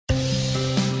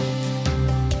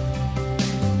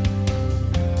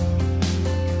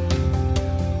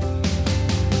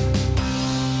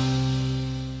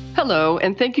Hello,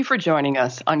 and thank you for joining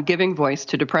us on Giving Voice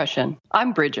to Depression.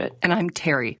 I'm Bridget. And I'm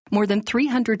Terry. More than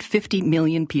 350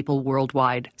 million people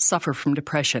worldwide suffer from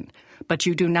depression, but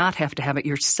you do not have to have it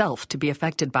yourself to be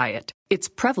affected by it. Its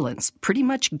prevalence pretty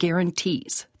much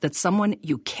guarantees that someone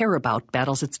you care about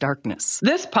battles its darkness.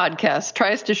 This podcast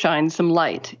tries to shine some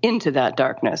light into that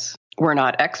darkness. We're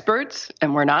not experts,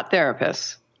 and we're not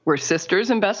therapists. We're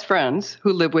sisters and best friends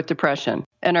who live with depression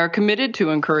and are committed to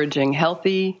encouraging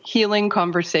healthy, healing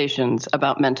conversations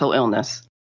about mental illness.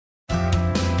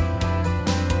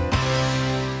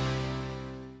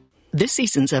 This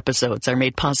season's episodes are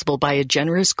made possible by a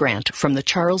generous grant from the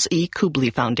Charles E.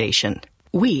 Kubley Foundation.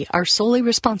 We are solely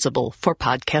responsible for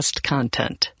podcast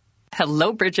content.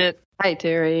 Hello, Bridget. Hi,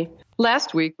 Terry.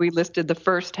 Last week, we listed the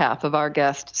first half of our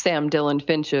guest, Sam Dillon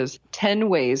Finch's 10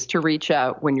 ways to reach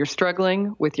out when you're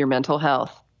struggling with your mental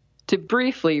health. To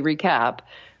briefly recap,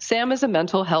 Sam is a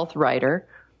mental health writer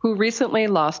who recently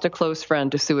lost a close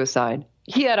friend to suicide.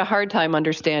 He had a hard time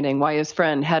understanding why his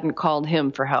friend hadn't called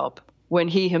him for help when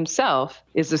he himself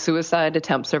is a suicide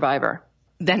attempt survivor.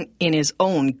 Then, in his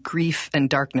own grief and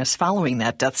darkness following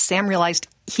that death, Sam realized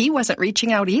he wasn't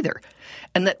reaching out either,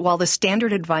 and that while the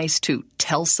standard advice to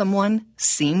tell someone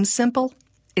seems simple,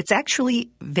 it's actually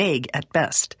vague at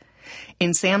best.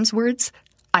 In Sam's words,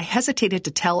 I hesitated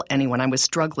to tell anyone I was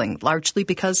struggling, largely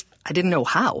because I didn't know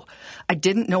how. I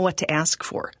didn't know what to ask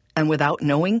for, and without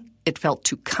knowing, it felt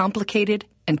too complicated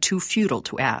and too futile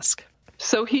to ask.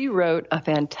 So he wrote a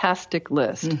fantastic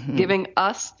list, giving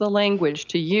us the language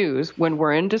to use when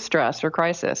we're in distress or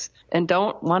crisis and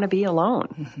don't want to be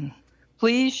alone.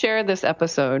 Please share this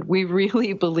episode. We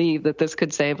really believe that this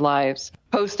could save lives.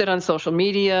 Post it on social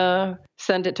media,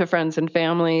 send it to friends and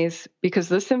families, because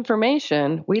this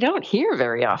information we don't hear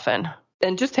very often.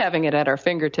 And just having it at our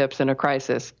fingertips in a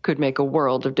crisis could make a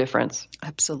world of difference.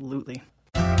 Absolutely.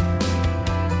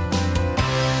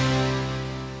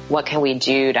 What can we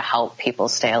do to help people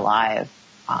stay alive?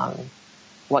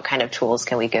 What kind of tools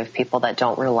can we give people that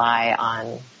don't rely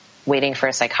on waiting for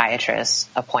a psychiatrist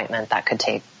appointment that could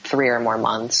take 3 or more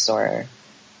months, or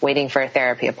waiting for a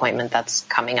therapy appointment that's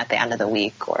coming at the end of the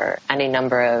week, or any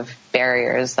number of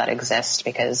barriers that exist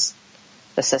because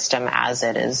the system as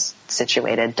it is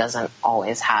situated doesn't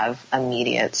always have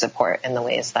immediate support in the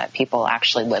ways that people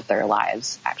actually live their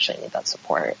lives actually need that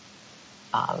support.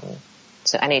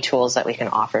 So any tools that we can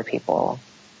offer people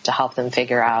to help them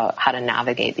figure out how to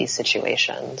navigate these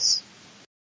situations.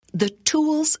 The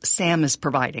tools Sam is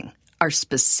providing are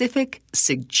specific,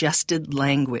 suggested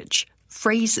language,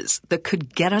 phrases that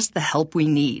could get us the help we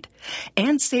need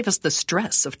and save us the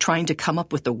stress of trying to come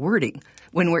up with the wording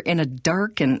when we're in a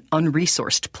dark and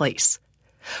unresourced place.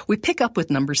 We pick up with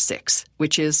number 6,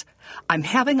 which is, I'm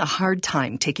having a hard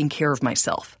time taking care of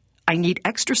myself. I need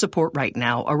extra support right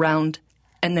now around,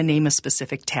 and then name a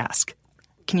specific task.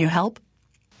 Can you help?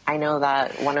 I know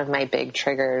that one of my big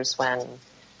triggers when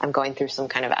I'm going through some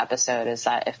kind of episode is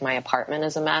that if my apartment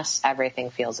is a mess,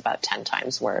 everything feels about 10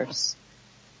 times worse.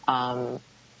 And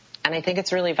I think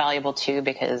it's really valuable too,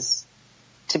 because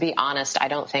to be honest, I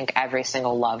don't think every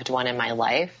single loved one in my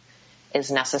life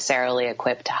is necessarily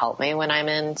equipped to help me when I'm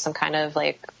in some kind of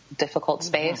difficult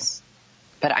space.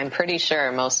 But I'm pretty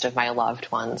sure most of my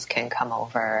loved ones can come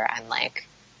over and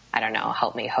I don't know,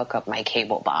 help me hook up my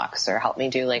cable box or help me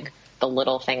do the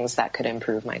little things that could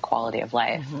improve my quality of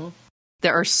life.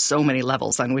 There are so many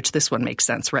levels on which this one makes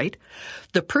sense, right?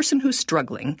 The person who's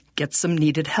struggling gets some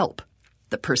needed help.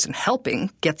 The person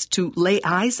helping gets to lay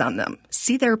eyes on them,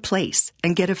 see their place,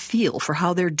 and get a feel for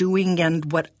how they're doing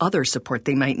and what other support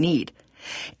they might need.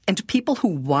 And people who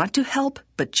want to help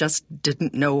but just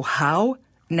didn't know how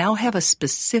now have a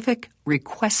specific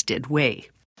requested way.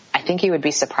 I think you would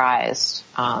be surprised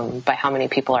by how many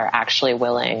people are actually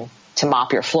willing to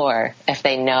mop your floor if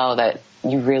they know that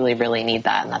you really, really need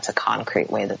that, and that's a concrete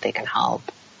way that they can help.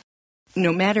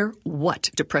 No matter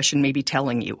what depression may be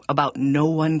telling you about no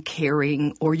one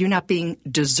caring or you not being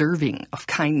deserving of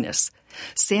kindness,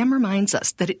 Sam reminds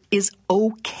us that it is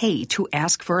okay to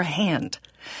ask for a hand,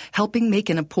 helping make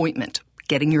an appointment,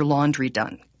 getting your laundry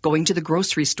done, going to the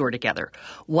grocery store together,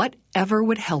 whatever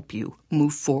would help you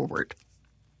move forward.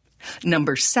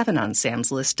 Number 7 on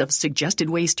Sam's list of suggested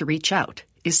ways to reach out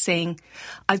is saying,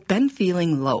 I've been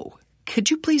feeling low. Could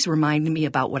you please remind me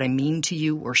about what I mean to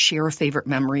you or share a favorite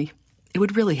memory? It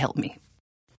would really help me.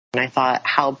 And I thought,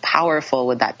 how powerful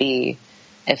would that be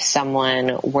if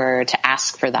someone were to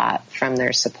ask for that from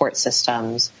their support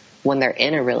systems when they're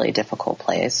in a really difficult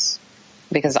place?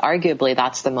 Because arguably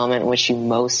that's the moment in which you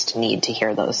most need to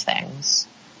hear those things.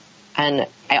 And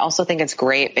I also think it's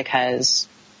great because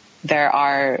there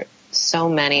are so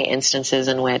many instances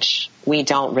in which we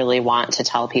don't really want to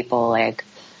tell people like,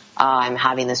 I'm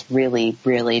having this really,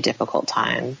 really difficult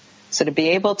time. So to be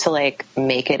able to like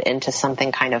make it into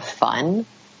something kind of fun,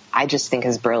 I just think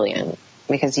is brilliant,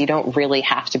 because you don't really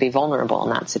have to be vulnerable in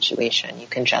that situation. You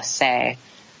can just say,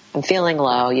 I'm feeling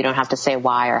low. You don't have to say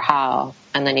why or how.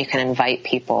 And then you can invite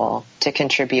people to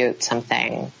contribute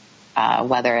something,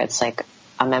 whether it's like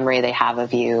a memory they have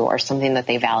of you or something that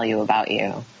they value about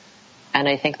you. And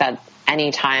I think that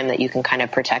any time that you can kind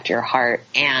of protect your heart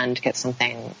and get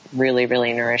something really,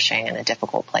 really nourishing in a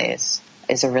difficult place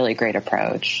is a really great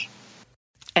approach.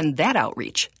 And that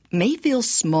outreach may feel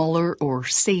smaller or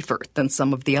safer than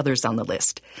some of the others on the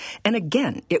list. And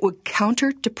again, it would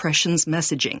counter depression's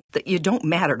messaging that you don't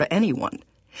matter to anyone.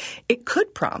 It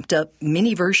could prompt a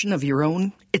mini version of your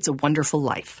own It's a Wonderful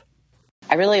Life.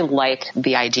 I really like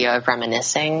the idea of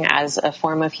reminiscing as a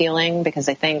form of healing, because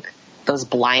I think those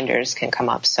blinders can come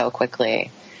up so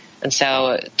quickly. And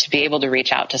so to be able to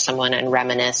reach out to someone and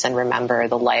reminisce and remember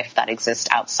the life that exists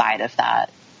outside of that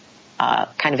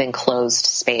kind of enclosed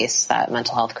space that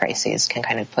mental health crises can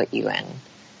kind of put you in,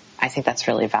 I think that's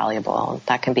really valuable.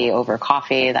 That can be over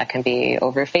coffee, that can be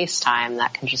over FaceTime,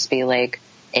 that can just be like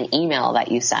an email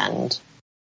that you send.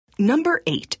 Number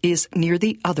 8 is near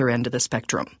the other end of the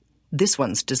spectrum. This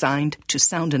one's designed to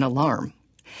sound an alarm.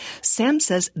 Sam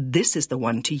says this is the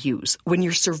one to use when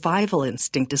your survival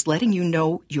instinct is letting you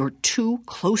know you're too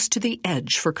close to the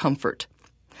edge for comfort.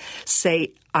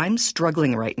 Say, I'm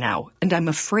struggling right now, and I'm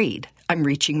afraid I'm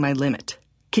reaching my limit.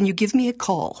 Can you give me a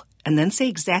call? And then say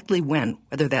exactly when,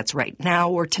 whether that's right now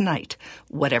or tonight,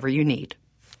 whatever you need.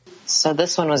 So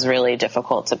this one was really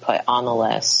difficult to put on the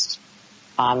list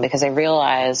because I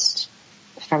realized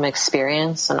from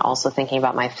experience and also thinking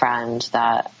about my friend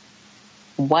that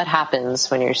what happens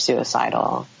when you're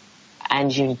suicidal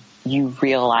and you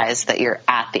realize that you're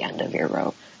at the end of your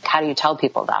rope? How do you tell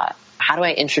people that? How do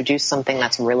I introduce something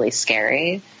that's really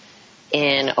scary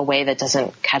in a way that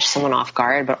doesn't catch someone off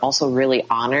guard, but also really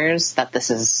honors that this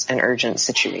is an urgent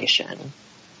situation?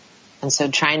 And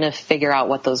so trying to figure out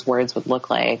what those words would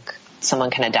look like, someone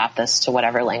can adapt this to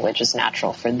whatever language is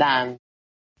natural for them.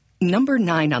 Number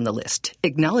 9 on the list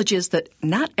acknowledges that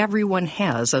not everyone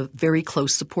has a very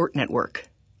close support network.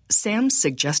 Sam's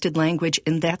suggested language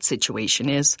in that situation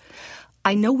is,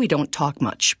 I know we don't talk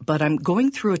much, but I'm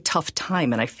going through a tough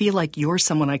time and I feel like you're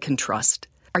someone I can trust.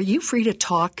 Are you free to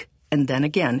talk? And then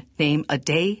again, name a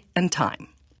day and time.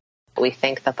 We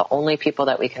think that the only people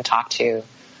that we can talk to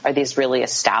are these really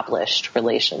established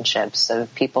relationships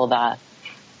of people that,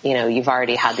 you know, you've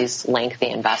already had these lengthy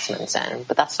investments in,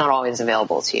 but that's not always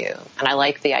available to you. And I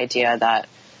like the idea that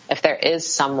if there is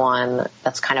someone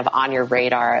that's kind of on your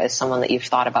radar as someone that you've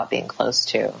thought about being close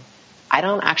to, I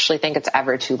don't actually think it's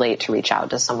ever too late to reach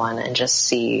out to someone and just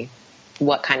see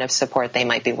what kind of support they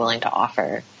might be willing to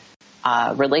offer.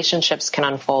 Relationships can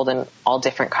unfold in all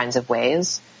different kinds of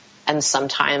ways. And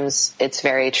sometimes it's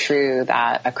very true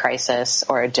that a crisis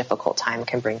or a difficult time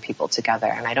can bring people together.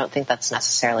 And I don't think that's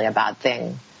necessarily a bad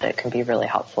thing. It can be really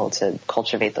helpful to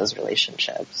cultivate those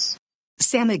relationships.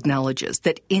 Sam acknowledges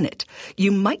that in it,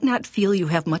 you might not feel you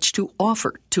have much to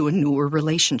offer to a newer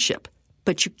relationship,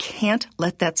 but you can't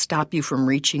let that stop you from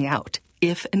reaching out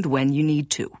if and when you need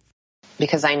to.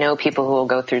 Because I know people who will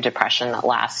go through depression that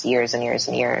lasts years and years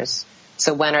and years.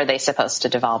 So when are they supposed to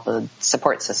develop a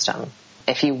support system?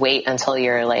 If you wait until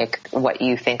you're like what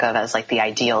you think of as like the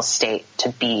ideal state to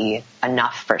be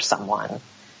enough for someone,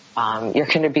 you're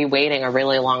going to be waiting a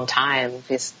really long time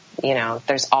because, you know,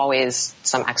 there's always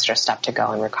some extra step to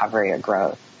go in recovery or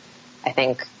growth. I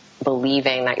think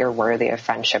believing that you're worthy of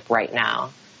friendship right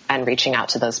now and reaching out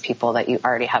to those people that you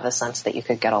already have a sense that you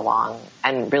could get along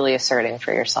and really asserting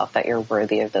for yourself that you're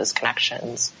worthy of those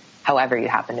connections, however you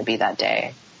happen to be that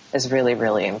day, is really,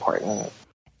 really important.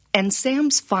 And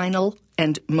Sam's final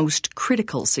and most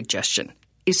critical suggestion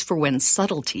is for when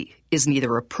subtlety is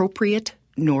neither appropriate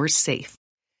nor safe.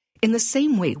 In the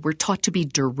same way we're taught to be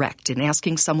direct in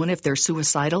asking someone if they're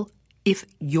suicidal, if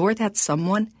you're that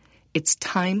someone, it's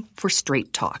time for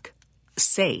straight talk.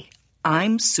 Say,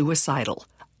 I'm suicidal.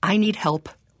 I need help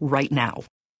right now.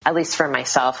 At least for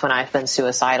myself, when I've been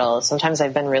suicidal, sometimes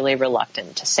I've been really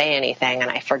reluctant to say anything,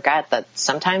 and I forget that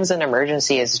sometimes an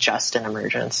emergency is just an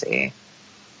emergency.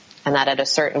 And that at a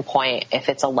certain point, if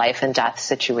it's a life and death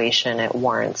situation, it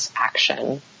warrants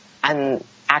action, and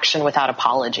action without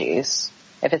apologies.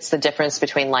 If it's the difference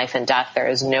between life and death, there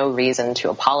is no reason to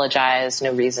apologize,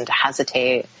 no reason to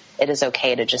hesitate. It is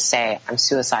okay to just say, I'm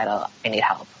suicidal, I need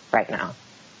help right now.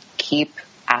 Keep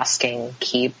asking,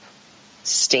 keep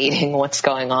stating what's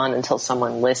going on until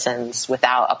someone listens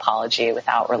without apology,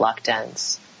 without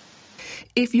reluctance.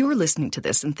 If you're listening to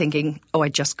this and thinking, oh, I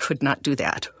just could not do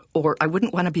that, or I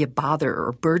wouldn't want to be a bother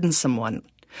or burden someone,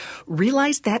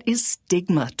 realize that is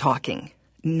stigma talking,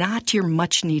 not your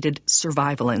much-needed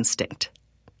survival instinct.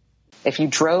 If you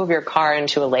drove your car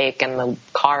into a lake and the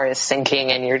car is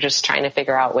sinking and you're just trying to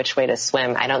figure out which way to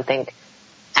swim, I don't think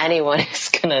anyone is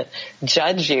going to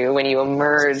judge you when you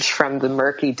emerge from the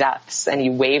murky depths and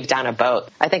you wave down a boat.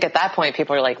 I think at that point,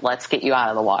 people are like, let's get you out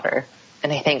of the water.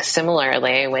 And I think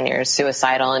similarly, when you're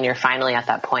suicidal and you're finally at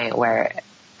that point where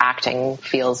acting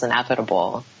feels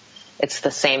inevitable, it's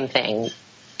the same thing.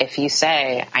 If you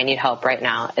say, I need help right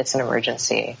now, it's an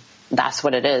emergency. That's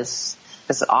what it is.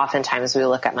 Because oftentimes we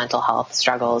look at mental health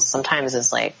struggles sometimes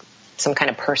as like some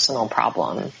kind of personal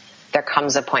problem. There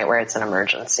comes a point where it's an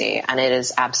emergency, and it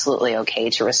is absolutely okay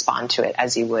to respond to it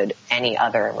as you would any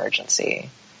other emergency.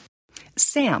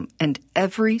 Sam and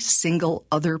every single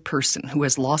other person who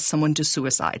has lost someone to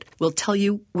suicide will tell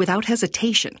you without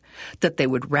hesitation that they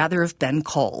would rather have been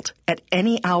called at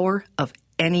any hour of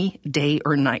any day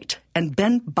or night and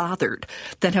been bothered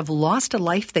than have lost a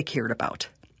life they cared about.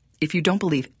 If you don't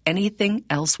believe anything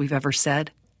else we've ever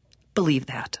said, believe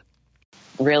that.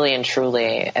 Really and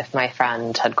truly, if my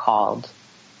friend had called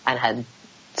and had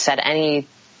said any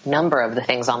number of the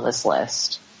things on this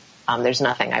list, there's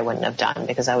nothing I wouldn't have done,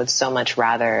 because I would so much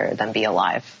rather than be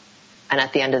alive. And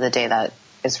at the end of the day, that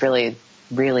is really,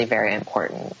 really very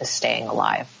important, is staying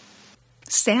alive.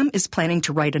 Sam is planning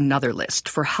to write another list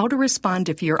for how to respond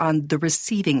if you're on the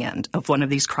receiving end of one of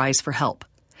these cries for help.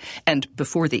 And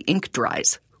before the ink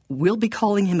dries, we'll be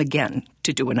calling him again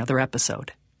to do another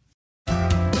episode.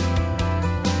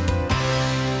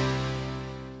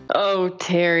 Oh,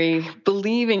 Terry,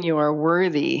 believing you are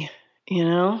worthy,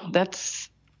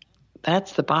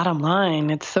 that's the bottom line.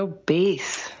 It's so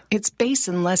base. It's base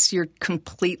unless you're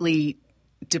completely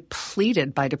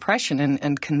depleted by depression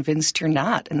and convinced you're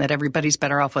not, and that everybody's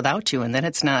better off without you. And then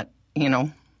it's not,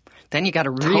 then you got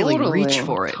to really reach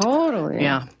for it. Totally.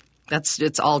 Yeah.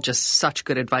 It's all just such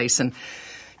good advice. And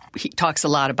he talks a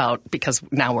lot about, because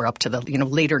now we're up to the,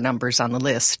 later numbers on the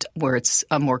list where it's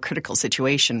a more critical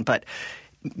situation, but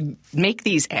make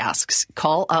these asks.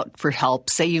 Call out for help.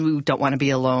 Say you don't want to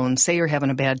be alone. Say you're having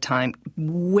a bad time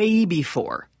way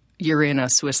before you're in a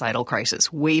suicidal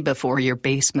crisis, way before your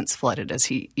basement's flooded, as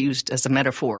he used as a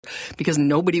metaphor, because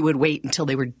nobody would wait until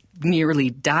they were nearly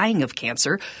dying of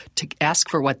cancer to ask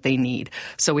for what they need.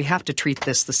 So we have to treat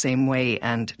this the same way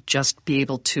and just be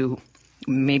able to,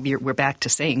 maybe we're back to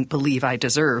saying, believe I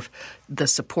deserve the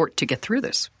support to get through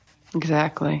this.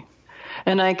 Exactly.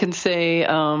 And I can say,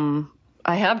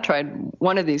 I have tried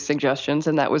one of these suggestions,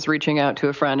 and that was reaching out to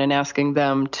a friend and asking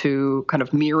them to kind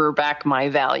of mirror back my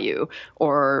value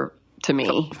or to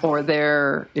me or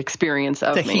their experience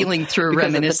of me. The healing through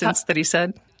reminiscence that he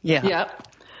said? Yeah. Yeah.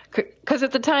 Because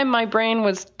at the time, my brain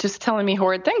was just telling me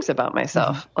horrid things about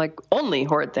myself, like only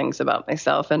horrid things about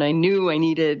myself. And I knew I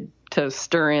needed to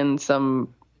stir in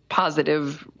some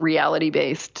positive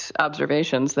reality-based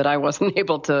observations that I wasn't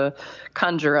able to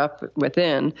conjure up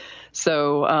within.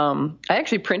 So I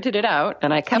actually printed it out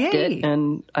and I kept it.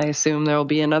 And I assume there will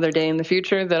be another day in the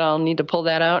future that I'll need to pull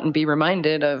that out and be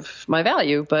reminded of my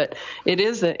value. But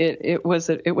it was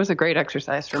a great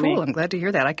exercise for me. Cool. I'm glad to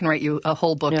hear that. I can write you a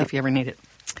whole book if you ever need it.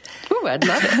 Ooh, I'd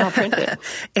love it. I'll print it.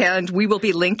 And we will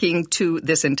be linking to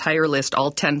this entire list,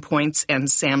 all 10 points, and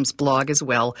Sam's blog as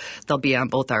well. They'll be on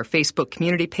both our Facebook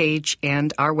community page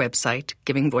and our website,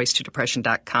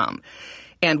 givingvoicetodepression.com.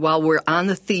 And while we're on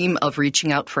the theme of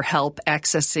reaching out for help,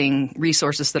 accessing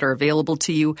resources that are available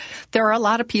to you, there are a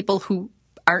lot of people who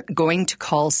aren't going to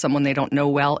call someone they don't know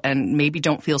well and maybe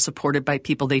don't feel supported by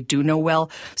people they do know well.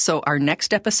 So our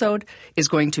next episode is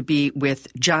going to be with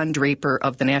John Draper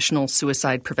of the National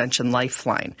Suicide Prevention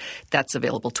Lifeline. That's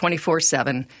available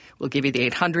 24/7. We'll give you the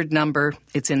 800 number.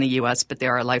 It's in the U.S., but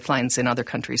there are lifelines in other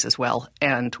countries as well.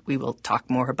 And we will talk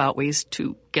more about ways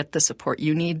to get the support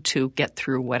you need to get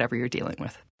through whatever you're dealing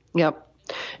with. Yep.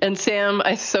 And Sam,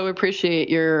 I so appreciate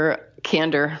your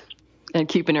candor and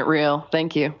keeping it real.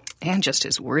 Thank you. And just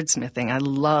his wordsmithing. I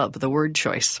love the word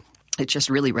choice. It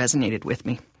just really resonated with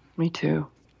me. Me too.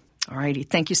 All righty.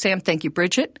 Thank you, Sam. Thank you,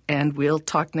 Bridget. And we'll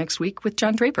talk next week with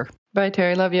John Draper. Bye,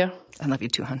 Terry. Love you. I love you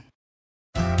too, hon.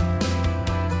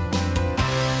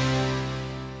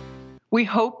 We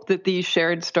hope that these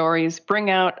shared stories bring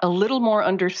out a little more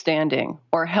understanding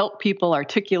or help people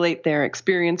articulate their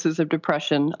experiences of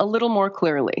depression a little more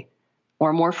clearly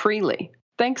or more freely.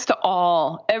 Thanks to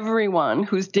everyone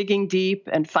who's digging deep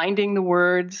and finding the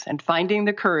words and finding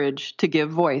the courage to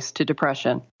give voice to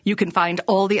depression. You can find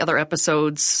all the other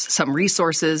episodes, some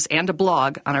resources, and a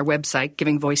blog on our website,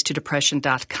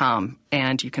 givingvoicetodepression.com.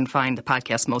 And you can find the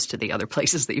podcast most of the other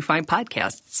places that you find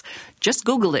podcasts. Just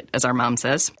Google it, as our mom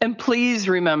says. And please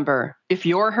remember, if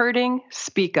you're hurting,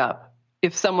 speak up.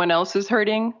 If someone else is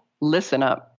hurting, listen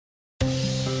up.